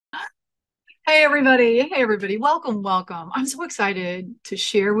Hey everybody. Hey everybody. Welcome, welcome. I'm so excited to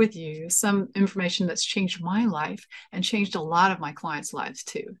share with you some information that's changed my life and changed a lot of my clients' lives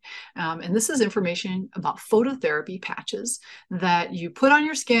too. And this is information about phototherapy patches that you put on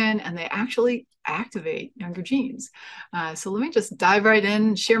your skin and they actually activate younger genes. So let me just dive right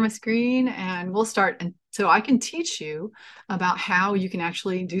in, share my screen, and we'll start. And so I can teach you about how you can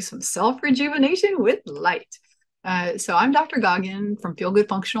actually do some self-rejuvenation with light. So I'm Dr. Goggin from Feel Good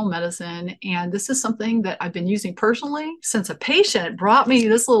Functional Medicine, and this is something that I've been using personally since a patient brought me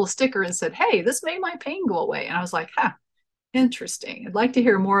this little sticker and said, "Hey, this made my pain go away." And I was like, "Huh, interesting. I'd like to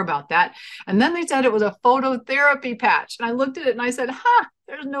hear more about that." And then they said it was a phototherapy patch. And I looked at it and I said,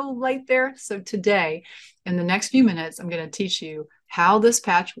 there's no light there. So today, in the next few minutes, I'm going to teach you how this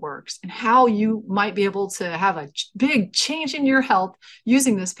patch works and how you might be able to have a big change in your health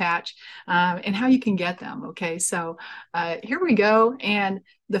using this patch, and how you can get them. Okay, so here we go. And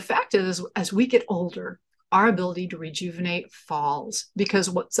the fact is, as we get older, our ability to rejuvenate falls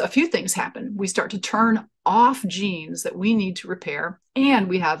because a few things happen. We start to turn off genes that we need to repair, and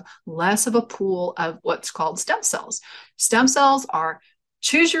we have less of a pool of what's called stem cells. Stem cells are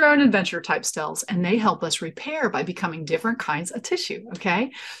choose your own adventure type cells, and they help us repair by becoming different kinds of tissue.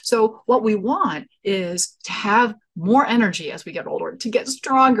 Okay. So what we want is to have more energy as we get older, to get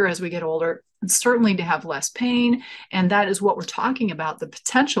stronger as we get older, and certainly to have less pain. And that is what we're talking about, the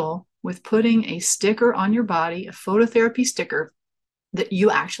potential with putting a sticker on your body, a phototherapy sticker, that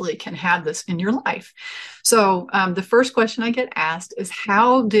you actually can have this in your life. So the first question I get asked is,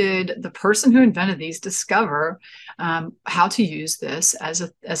 how did the person who invented these discover how to use this as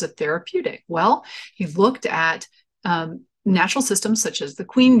a therapeutic? Well, he looked at natural systems such as the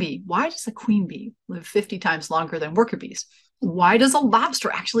queen bee. Why does the queen bee live 50 times longer than worker bees? Why does a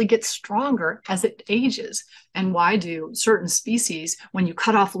lobster actually get stronger as it ages? And why do certain species, when you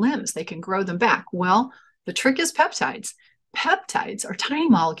cut off limbs, they can grow them back? Well, the trick is peptides. Peptides are tiny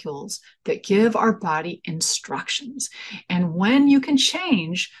molecules that give our body instructions. And when you can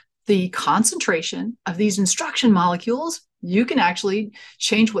change the concentration of these instruction molecules, you can actually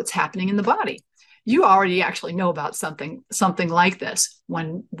change what's happening in the body. You already actually know about something like this.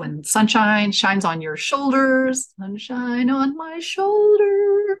 When sunshine shines on your shoulders, sunshine on my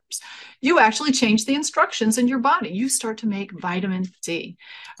shoulders, you actually change the instructions in your body. You start to make vitamin D.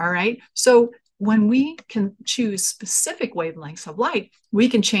 All right. So when we can choose specific wavelengths of light, we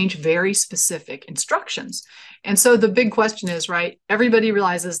can change very specific instructions. And so the big question is, right, everybody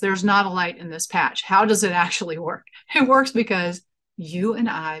realizes there's not a light in this patch. How does it actually work? It works because you and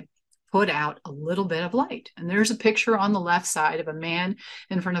I put out a little bit of light. And there's a picture on the left side of a man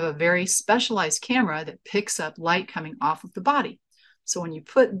in front of a very specialized camera that picks up light coming off of the body. So when you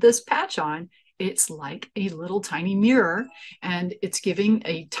put this patch on, it's like a little tiny mirror, and it's giving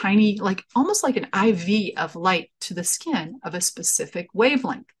a tiny, like almost like an IV of light to the skin of a specific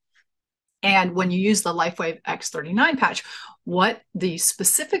wavelength. And when you use the Lifewave X39 patch, what the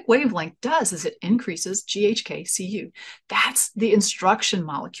specific wavelength does is it increases GHK-Cu. That's the instruction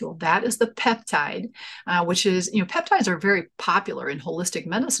molecule. That is the peptide, which is, peptides are very popular in holistic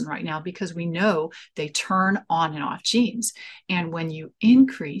medicine right now because we know they turn on and off genes. And when you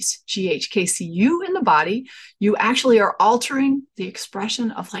increase GHK-Cu in the body, you actually are altering the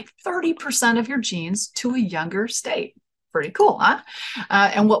expression of like 30% of your genes to a younger state. Pretty cool, huh?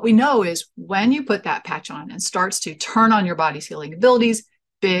 And what we know is when you put that patch on and starts to turn on your body's healing abilities,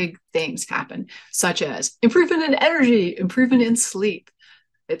 big things happen, such as improvement in energy, improvement in sleep.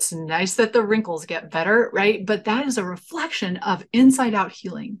 It's nice that the wrinkles get better, right? But that is a reflection of inside out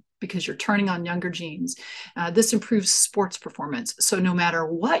healing because you're turning on younger genes. This improves sports performance. So no matter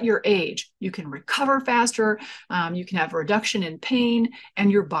what your age, you can recover faster, you can have a reduction in pain,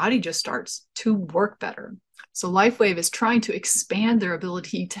 and your body just starts to work better. So Lifewave is trying to expand their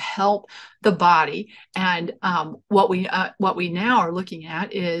ability to help the body. And what we now are looking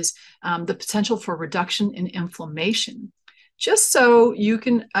at is the potential for reduction in inflammation. Just so you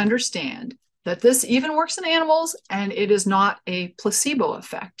can understand that this even works in animals and it is not a placebo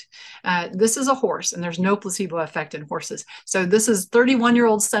effect. This is a horse and there's no placebo effect in horses. So this is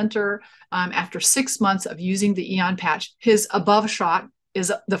 31-year-old center after 6 months of using the Eon patch. His above shot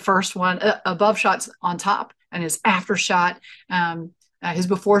is the first one, above shot's on top, and his after shot, his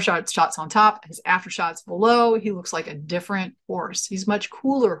before shot's on top, his after shot's below. He looks like a different horse. He's a much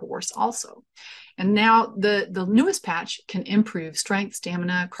cooler horse also. And now the newest patch can improve strength,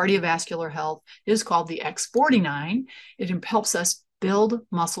 stamina, cardiovascular health. It is called the X49. It helps us build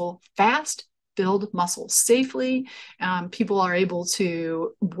muscle fast build muscle safely. People are able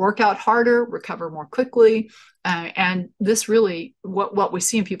to work out harder, recover more quickly. And this really, what we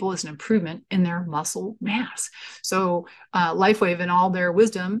see in people is an improvement in their muscle mass. So Lifewave, in all their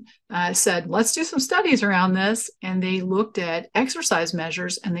wisdom, said, let's do some studies around this. And they looked at exercise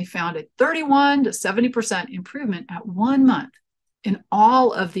measures, and they found a 31 to 70% improvement at 1 month in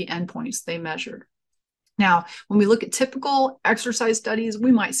all of the endpoints they measured. Now, when we look at typical exercise studies,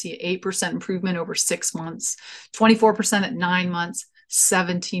 we might see 8% improvement over 6 months, 24% at 9 months,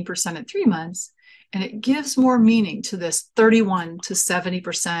 17% at 3 months. And it gives more meaning to this 31 to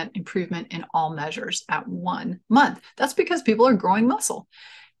 70% improvement in all measures at 1 month. That's because people are growing muscle.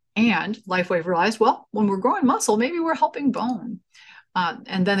 And Lifewave realized, well, when we're growing muscle, maybe we're helping bone.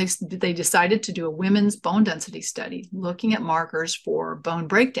 And then they decided to do a women's bone density study, looking at markers for bone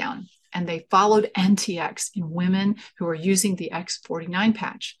breakdown. And they followed NTX in women who are using the X49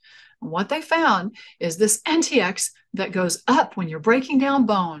 patch. And what they found is this NTX that goes up when you're breaking down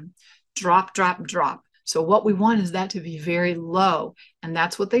bone, drop, drop, drop. So what we want is that to be very low. And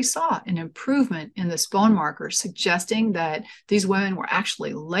that's what they saw, an improvement in this bone marker, suggesting that these women were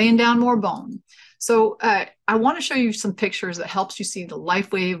actually laying down more bone. So I want to show you some pictures that helps you see the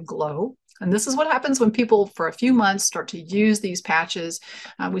Lifewave glow. And this is what happens when people, for a few months, start to use these patches.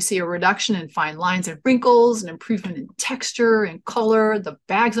 We see a reduction in fine lines and wrinkles, an improvement in texture and color. The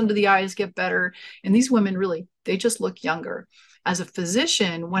bags under the eyes get better. And these women really, they just look younger. As a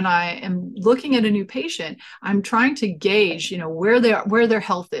physician, when I am looking at a new patient, I'm trying to gauge, where their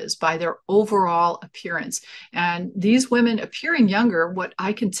health is by their overall appearance. And these women appearing younger, what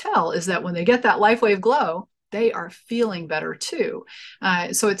I can tell is that when they get that Lifewave glow, they are feeling better too.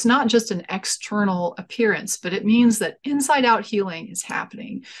 So it's not just an external appearance, but it means that inside out healing is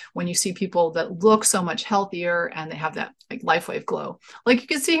happening when you see people that look so much healthier and they have that like Lifewave glow. Like you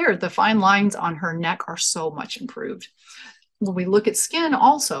can see here, the fine lines on her neck are so much improved. When we look at skin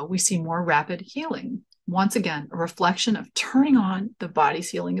also, we see more rapid healing. Once again, a reflection of turning on the body's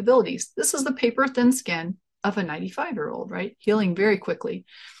healing abilities. This is the paper thin skin of a 95-year-old, right? Healing very quickly.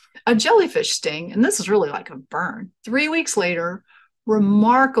 A jellyfish sting, and this is really like a burn. 3 weeks later,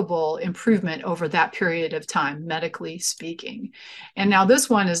 remarkable improvement over that period of time, medically speaking. And now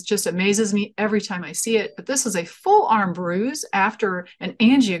this one just amazes me every time I see it, but this is a full arm bruise after an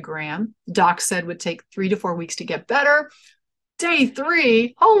angiogram. Doc said would take 3 to 4 weeks to get better. Day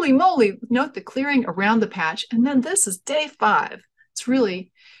 3, holy moly, note the clearing around the patch. And then this is day 5. It's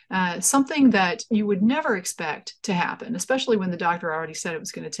really something that you would never expect to happen, especially when the doctor already said it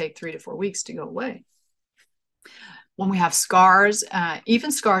was going to take 3 to 4 weeks to go away. When we have scars,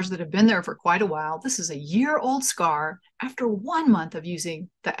 even scars that have been there for quite a while, this is a year-old scar after 1 month of using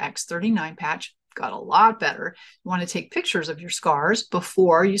the X39 patch. Got a lot better. You want to take pictures of your scars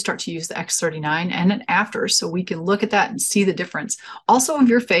before you start to use the X39 and then after, so we can look at that and see the difference also of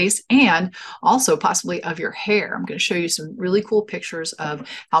your face and also possibly of your hair. I'm going to show you some really cool pictures of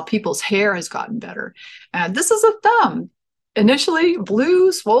how people's hair has gotten better. This is a thumb. Initially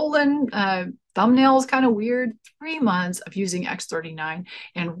blue, swollen, thumbnails kind of weird. 3 months of using X39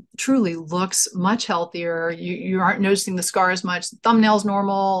 and truly looks much healthier. You aren't noticing the scar as much. The thumbnail's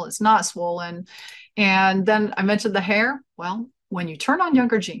normal. It's not swollen. And then I mentioned the hair. Well, when you turn on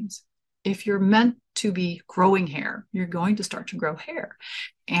younger genes, if you're meant to be growing hair, you're going to start to grow hair.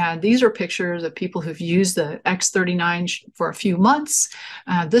 And these are pictures of people who've used the X39 for a few months.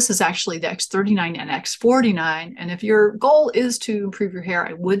 This is actually the X39 and X49. And if your goal is to improve your hair,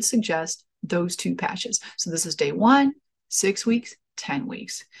 I would suggest those 2 patches. So this is day 1, 6 weeks, 10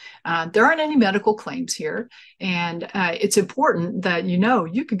 weeks. There aren't any medical claims here. And it's important that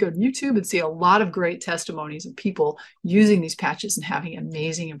you could go to YouTube and see a lot of great testimonies of people using these patches and having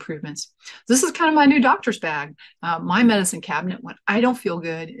amazing improvements. This is kind of my new doctor's bag. My medicine cabinet, when I don't feel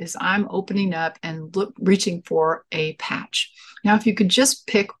good, is I'm opening up and reaching for a patch. Now, if you could just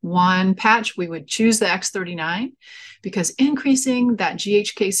pick one patch, we would choose the X39 because increasing that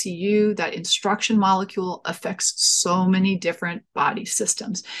GHK-Cu, that instruction molecule, affects so many different body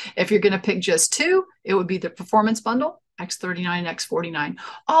systems. If you're going to pick just 2, it would be the Performance Bundle, X39 and X49.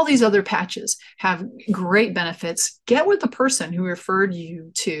 All these other patches have great benefits. Get with the person who referred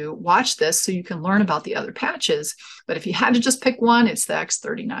you to watch this so you can learn about the other patches. But if you had to just pick one, it's the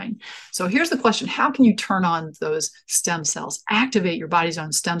X39. So here's the question. How can you turn on those stem cells, activate your body's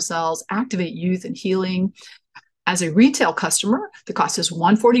own stem cells, activate youth and healing? As a retail customer, the cost is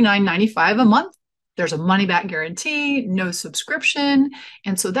 $149.95 a month. There's a money-back guarantee, no subscription.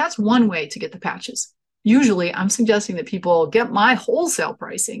 And so that's one way to get the patches. usually I'm suggesting that people get my wholesale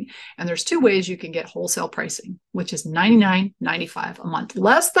pricing. And there's two ways you can get wholesale pricing, which is $99.95 a month,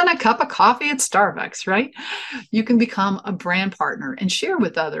 less than a cup of coffee at Starbucks, right? You can become a brand partner and share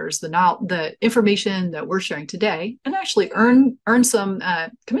with others the information that we're sharing today, and actually earn some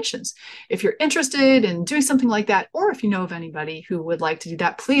commissions. If you're interested in doing something like that, or if you know of anybody who would like to do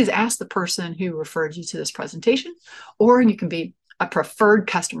that, please ask the person who referred you to this presentation, or you can be a preferred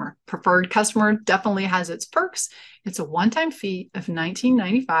customer. Preferred customer definitely has its perks. It's a one-time fee of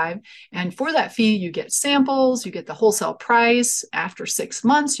 $19.95. And for that fee, you get samples, you get the wholesale price. After 6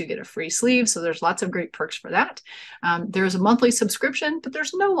 months, you get a free sleeve. So there's lots of great perks for that. There's a monthly subscription, but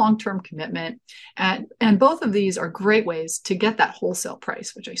there's no long-term commitment. And both of these are great ways to get that wholesale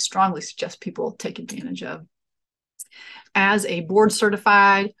price, which I strongly suggest people take advantage of. As a board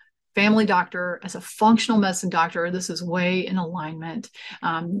certified family doctor, as a functional medicine doctor, this is way in alignment.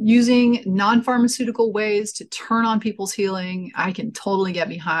 Using non-pharmaceutical ways to turn on people's healing, I can totally get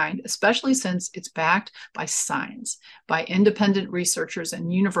behind, especially since it's backed by science, by independent researchers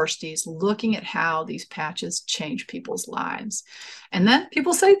and universities looking at how these patches change people's lives. And then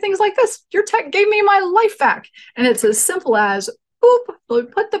people say things like this: your tech gave me my life back. And it's as simple as,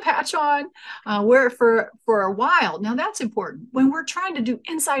 boop, put the patch on, wear it for a while. Now that's important. When we're trying to do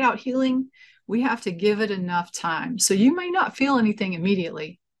inside out healing, we have to give it enough time. So you may not feel anything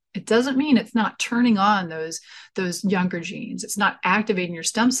immediately. It doesn't mean it's not turning on those younger genes. It's not activating your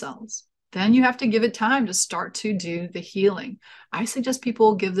stem cells. Then you have to give it time to start to do the healing. I suggest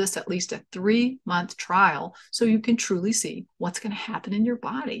people give this at least a 3-month trial so you can truly see what's going to happen in your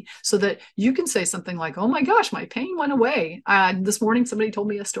body, so that you can say something like, oh my gosh, my pain went away. This morning, somebody told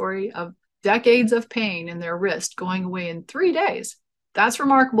me a story of decades of pain in their wrist going away in 3 days. That's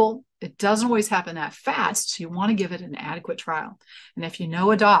remarkable. It doesn't always happen that fast. So you want to give it an adequate trial. And if you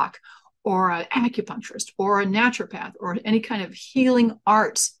know a doc, or an acupuncturist, or a naturopath, or any kind of healing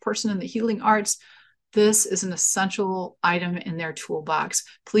arts person in the healing arts, this is an essential item in their toolbox.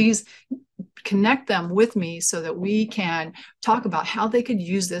 Please connect them with me so that we can talk about how they could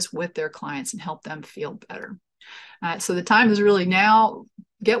use this with their clients and help them feel better. So the time is really now.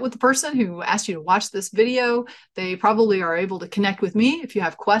 Get with the person who asked you to watch this video. They probably are able to connect with me. If you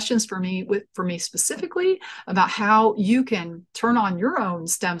have questions for me specifically about how you can turn on your own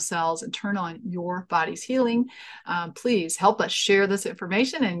stem cells and turn on your body's healing, please help us share this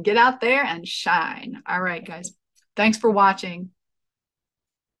information and get out there and shine. All right, guys. Thanks for watching.